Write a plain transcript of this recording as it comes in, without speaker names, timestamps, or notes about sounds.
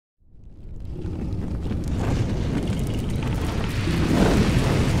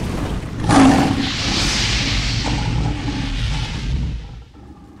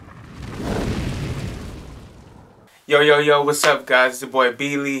Yo, what's up guys? It's your boy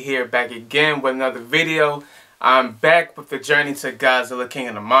B-Lee here, back again with another video. I'm back with the journey to Godzilla King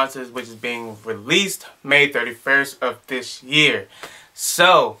of the Monsters, which is being released May 31st of this year.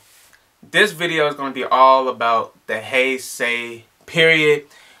 So, this video is going to be all about the Heisei period,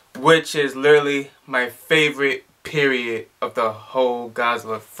 which is literally my favorite period of the whole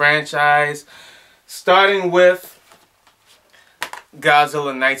Godzilla franchise. Starting with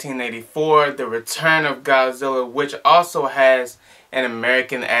Godzilla 1984, The Return of Godzilla, which also has an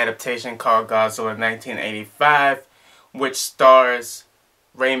American adaptation called Godzilla 1985, which stars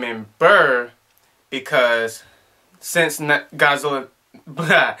Raymond Burr, because since Godzilla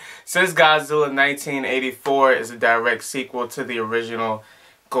 1984 is a direct sequel to the original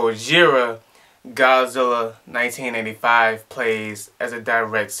Godzilla, Godzilla 1985 plays as a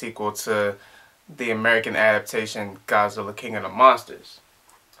direct sequel to the American adaptation Godzilla King of the Monsters.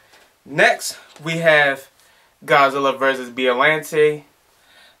 Next, we have Godzilla vs. Biollante.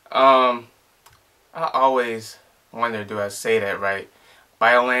 I always wonder, do I say that right?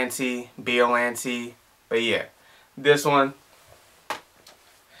 Biollante, but yeah. This one,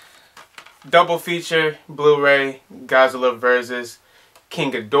 double feature, Blu-ray, Godzilla vs.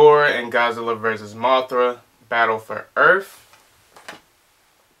 King Ghidorah and Godzilla vs. Mothra, Battle for Earth.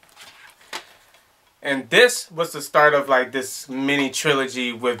 And this was the start of like this mini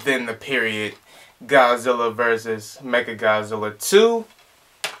trilogy within the period. Godzilla vs. Mechagodzilla 2.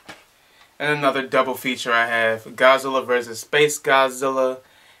 And another double feature I have, Godzilla vs. Space Godzilla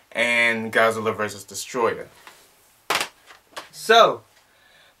and Godzilla vs. Destroyer. So,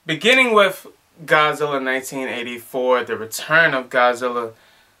 beginning with Godzilla 1984, The Return of Godzilla,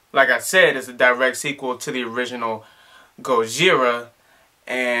 like I said, is a direct sequel to the original Godzilla,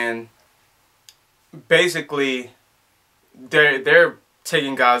 and basically they're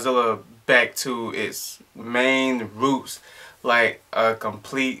taking Godzilla back to its main roots, like a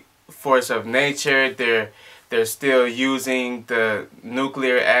complete force of nature. They're still using the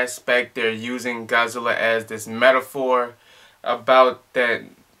nuclear aspect. They're using Godzilla as this metaphor about that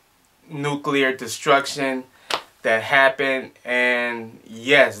nuclear destruction that happened. And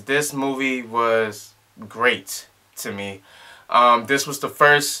yes, this movie was great to me. This was the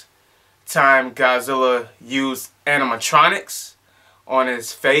first time Godzilla used animatronics on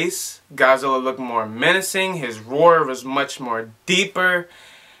his face. Godzilla looked more menacing. His roar was much more deeper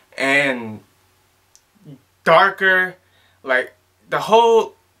and darker. Like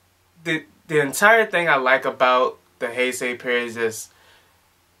the entire thing I like about the Heisei period is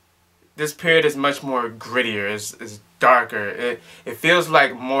this period is much more grittier. It's darker. It feels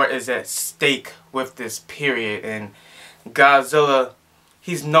like more is at stake with this period, and Godzilla,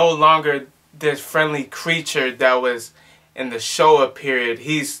 he's no longer this friendly creature that was in the Showa period.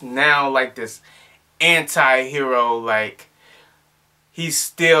 He's now like this anti-hero. Like, he's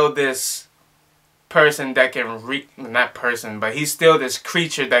still this person that can but he's still this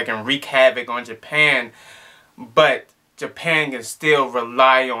creature that can wreak havoc on Japan, but Japan can still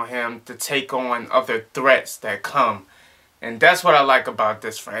rely on him to take on other threats that come. And that's what I like about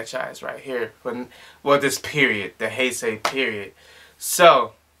this franchise right here. Well, this period, the Heisei period.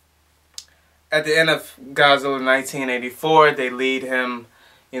 So, at the end of Godzilla 1984, they lead him,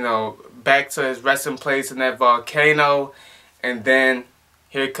 back to his resting place in that volcano. And then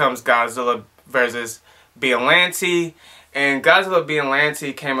here comes Godzilla vs. Biollante. And Godzilla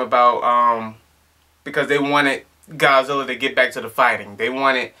Biollante came about because they wanted Godzilla to get back to the fighting. They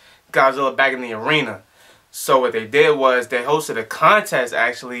wanted Godzilla back in the arena. So what they did was they hosted a contest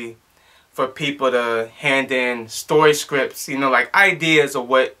actually for people to hand in story scripts, like ideas of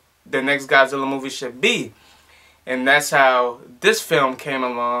what the next Godzilla movie should be. And that's how this film came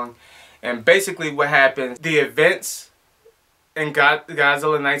along. And basically what happens, the events in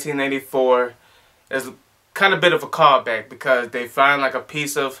Godzilla 1984 is kind of a bit of a callback, because they find like a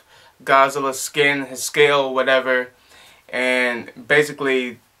piece of Godzilla's skin, his scale, whatever, and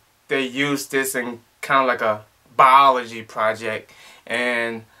basically they use this in kind of like a biology project.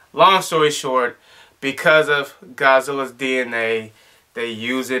 And long story short, because of Godzilla's DNA, they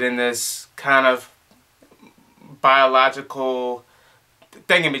use it in this kind of biological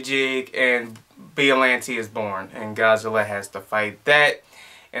thingamajig, and Biollante is born, and Godzilla has to fight that.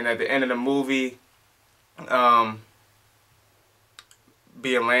 And at the end of the movie,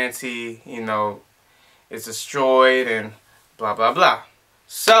 Biollante, is destroyed and blah blah blah.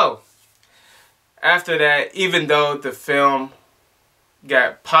 So, after that, even though the film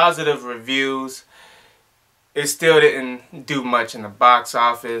got positive reviews, it still didn't do much in the box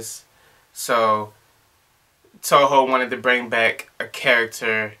office. So Toho wanted to bring back a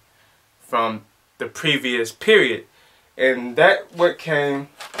character from the previous period. And that what came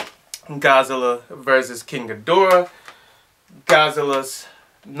Godzilla versus King Ghidorah, Godzilla's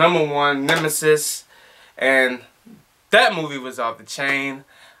 #1 nemesis, and that movie was off the chain.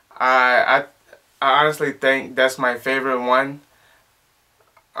 I honestly think that's my favorite one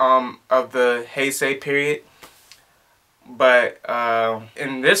of the Heisei period. But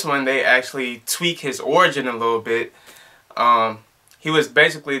in this one, they actually tweak his origin a little bit. He was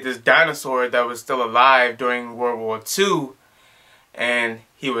basically this dinosaur that was still alive during World War II, and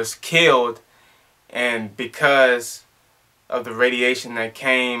he was killed, and because of the radiation that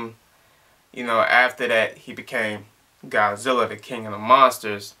came, you know, after that, he became Godzilla, the king of the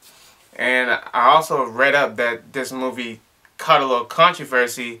monsters. And I also read up that this movie caught a little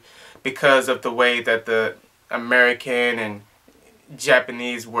controversy because of the way that the American and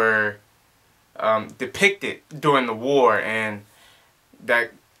Japanese were depicted during the war, and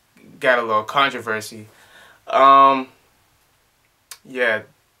that got a little controversy. Yeah,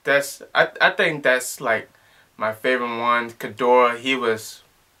 I think that's like my favorite one. Ghidorah, he was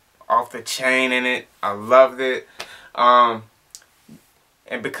off the chain in it. I loved it. And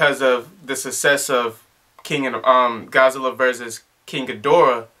because of the success of Godzilla versus King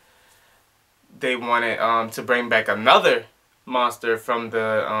Ghidorah, they wanted to bring back another monster from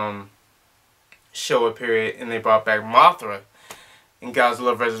the Showa period, and they brought back Mothra in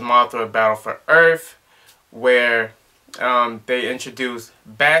Godzilla vs. Mothra Battle for Earth, where they introduced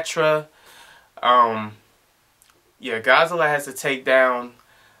Batra. Yeah, Godzilla has to take down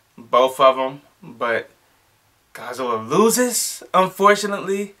both of them, but Godzilla loses,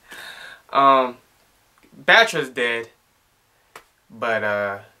 unfortunately. Batra's dead, but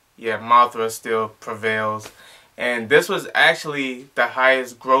yeah, Mothra still prevails. And this was actually the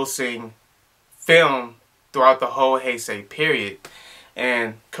highest grossing film throughout the whole Heisei period.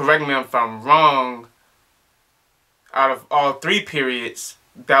 And correct me if I'm wrong, out of all 3 periods,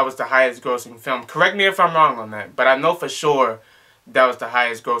 that was the highest grossing film. Correct me if I'm wrong on that, but I know for sure that was the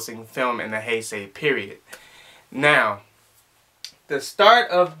highest grossing film in the Heisei period. Now, the start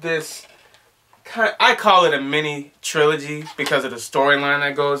of this, I call it a mini trilogy because of the storyline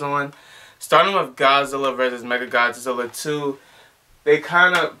that goes on. Starting with Godzilla vs. Mechagodzilla 2, they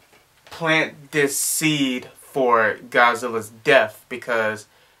kind of plant this seed for Godzilla's death because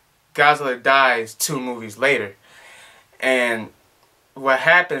Godzilla dies 2 movies later. And what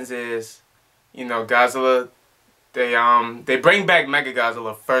happens is, you know, Godzilla, they bring back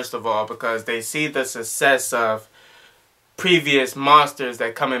Mechagodzilla first of all because they see the success of previous monsters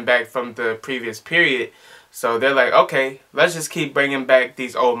that coming back from the previous period. So they're like, okay, let's just keep bringing back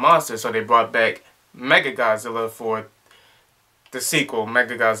these old monsters. So they brought back Mechagodzilla for the sequel,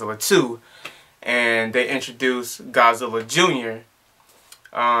 Mechagodzilla 2. And they introduced Godzilla Jr.,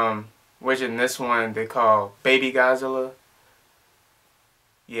 which in this one they call Baby Godzilla.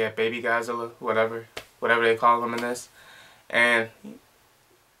 Yeah, Baby Godzilla, whatever they call him in this. And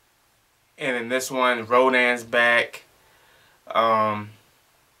in this one, Rodan's back. At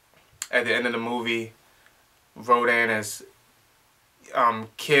the end of the movie, Rodan is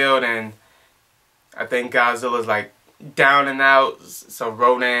killed, and I think Godzilla's like down and out. So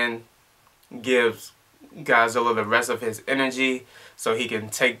Rodan gives Godzilla the rest of his energy so he can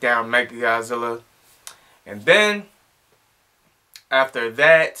take down Mechagodzilla. And then after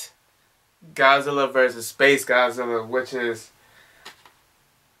that, Godzilla vs. Space Godzilla, which is,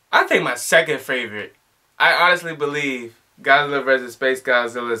 I think, my second favorite. I honestly believe Godzilla vs. Space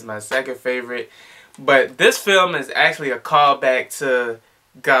Godzilla is my second favorite. But this film is actually a callback to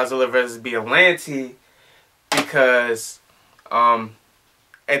Godzilla vs. Biollante because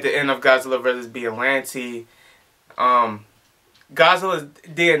at the end of Godzilla vs. Biollante, Godzilla's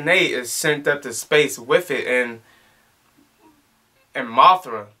DNA is sent up to space with it, and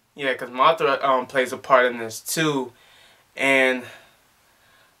Mothra, yeah, because Mothra plays a part in this too. And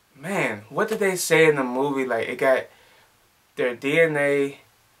man, what did they say in the movie? Like, it got their DNA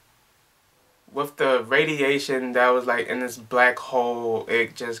with the radiation that was like in this black hole.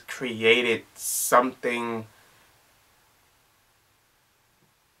 It just created something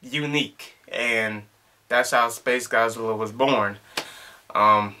unique, and that's how Space Godzilla was born.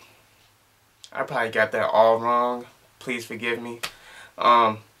 I probably got that all wrong. Please forgive me.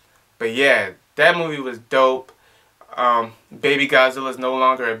 But yeah, that movie was dope. Baby Godzilla is no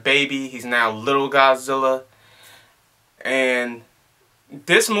longer a baby. He's now Little Godzilla. And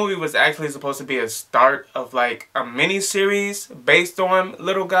this movie was actually supposed to be a start of like a mini-series based on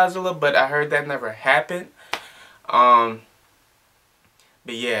Little Godzilla, but I heard that never happened. But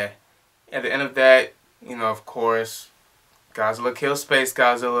yeah, at the end of that, you know, of course, Godzilla kills Space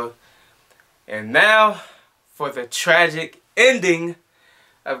Godzilla. And now for the tragic ending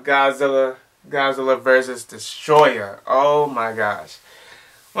of Godzilla vs. Destroyer. Oh my gosh.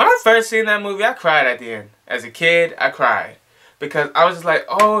 When I first seen that movie, I cried at the end. As a kid, I cried. Because I was just like,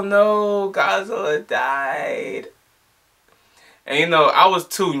 oh no, Godzilla died. And you know, I was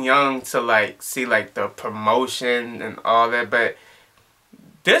too young to like see like the promotion and all that. But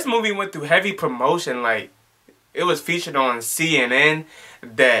this movie went through heavy promotion. Like, it was featured on CNN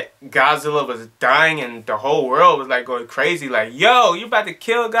that Godzilla was dying and the whole world was like going crazy. Like, yo, you about to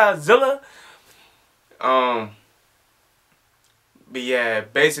kill Godzilla? But yeah,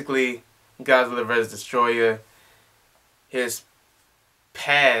 basically, Godzilla vs. Destroyer, his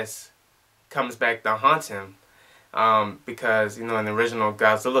past comes back to haunt him. Because, you know, in the original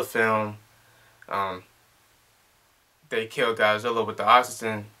Godzilla film, they killed Godzilla with the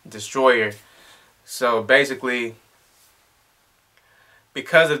oxygen destroyer. So basically,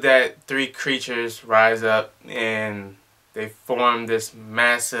 because of that, three creatures rise up and they form this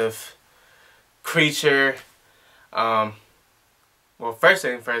massive creature. Well, first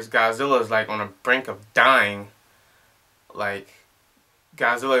thing first, Godzilla is like on the brink of dying. Like,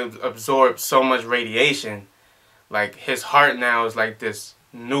 Godzilla absorbed so much radiation. Like, his heart now is like this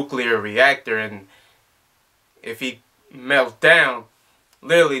nuclear reactor, and if he melts down,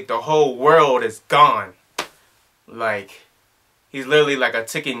 literally the whole world is gone. Like, he's literally like a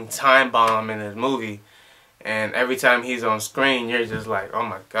ticking time bomb in this movie. And every time he's on screen, you're just like, oh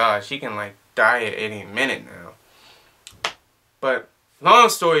my gosh, he can like die at any minute now. But long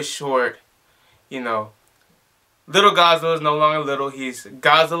story short, you know, little Godzilla is no longer little. He's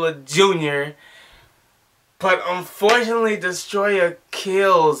Godzilla Jr. But unfortunately, Destroyer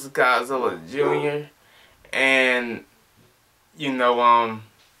kills Godzilla Jr. And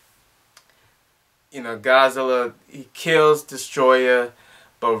Godzilla, he kills Destroyer,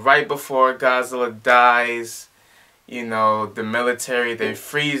 but right before Godzilla dies, you know, the military, they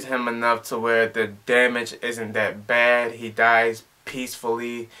freeze him enough to where the damage isn't that bad. He dies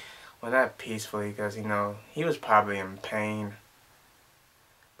peacefully. Well, not peacefully, because, you know, he was probably in pain.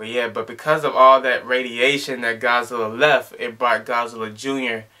 But yeah, but because of all that radiation that Godzilla left, it brought Godzilla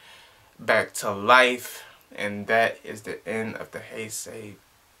Jr. back to life. And that is the end of the Heisei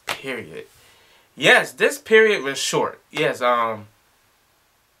period. Yes, this period was short. Yes,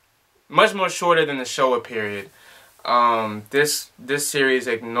 much more shorter than the Showa period. This series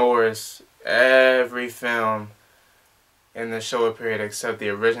ignores every film in the Showa period except the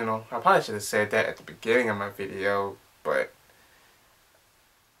original. I probably should have said that at the beginning of my video, but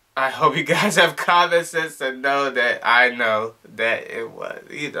I hope you guys have common sense to know that I know that it was,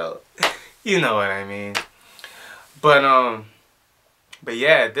 you know what I mean. But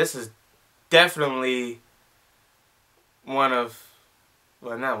yeah, this is definitely one of,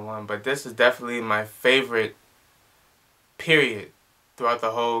 well, not one, but this is definitely my favorite period throughout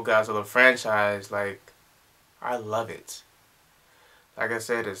the whole Godzilla franchise. Like, I love it. Like I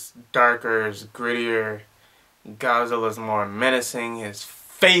said, it's darker, it's grittier. Godzilla's more menacing. His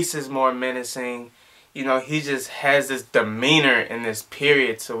face is more menacing. You know, he just has this demeanor in this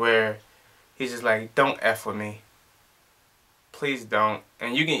period to where he's just like, don't F with me. Please don't.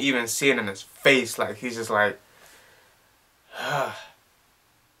 And you can even see it in his face. Like, he's just like,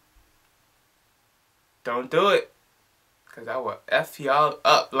 don't do it, because I will F y'all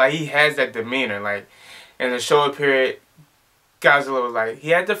up. Like, he has that demeanor. Like, in the Showa period, Godzilla was like, he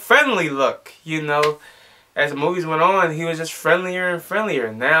had the friendly look, you know. As the movies went on, he was just friendlier and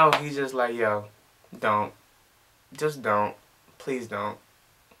friendlier. Now, he's just like, yo, don't. Just don't. Please don't.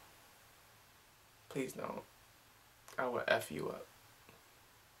 Please don't. I will F you up.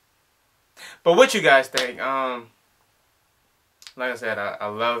 But what you guys think? Like I said, I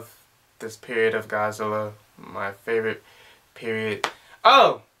love this period of Godzilla. My favorite period.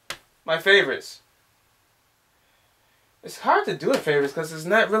 Oh! My favorites. It's hard to do a favorites because there's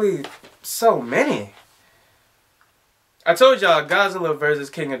not really so many. I told y'all Godzilla vs.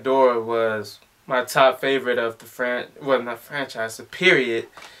 King Ghidorah was my top favorite of the not franchise, the period.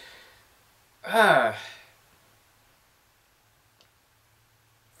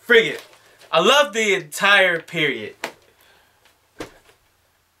 Frigate. I love the entire period.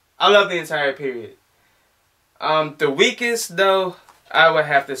 I love the entire period. The weakest, though, I would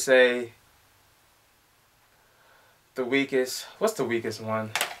have to say the weakest. What's the weakest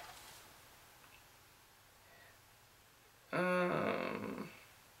one?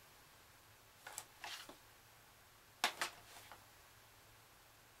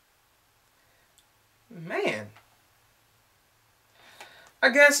 Man. I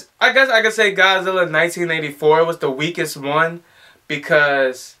guess I could say Godzilla 1984 was the weakest one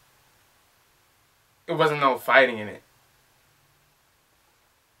because it wasn't no fighting in it.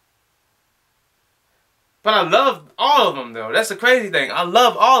 But I love all of them though. That's the crazy thing. I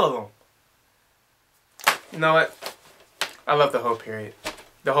love all of them. You know what? I love the whole period.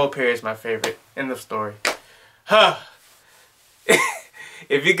 The whole period is my favorite. End of story. Huh.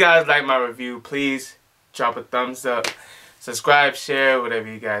 If you guys like my review, please drop a thumbs up. Subscribe, share, whatever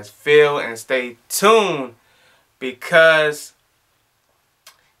you guys feel. And stay tuned because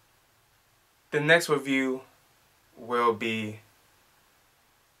the next review will be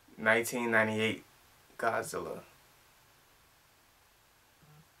 1998 Godzilla.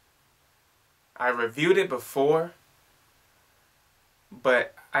 I reviewed it before,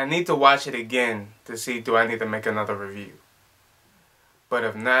 but I need to watch it again to see do I need to make another review. But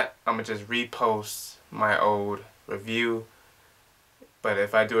if not, I'm going to just repost my old review. But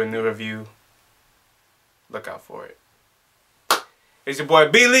if I do a new review, look out for it. It's your boy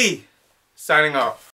B. Lee, signing off.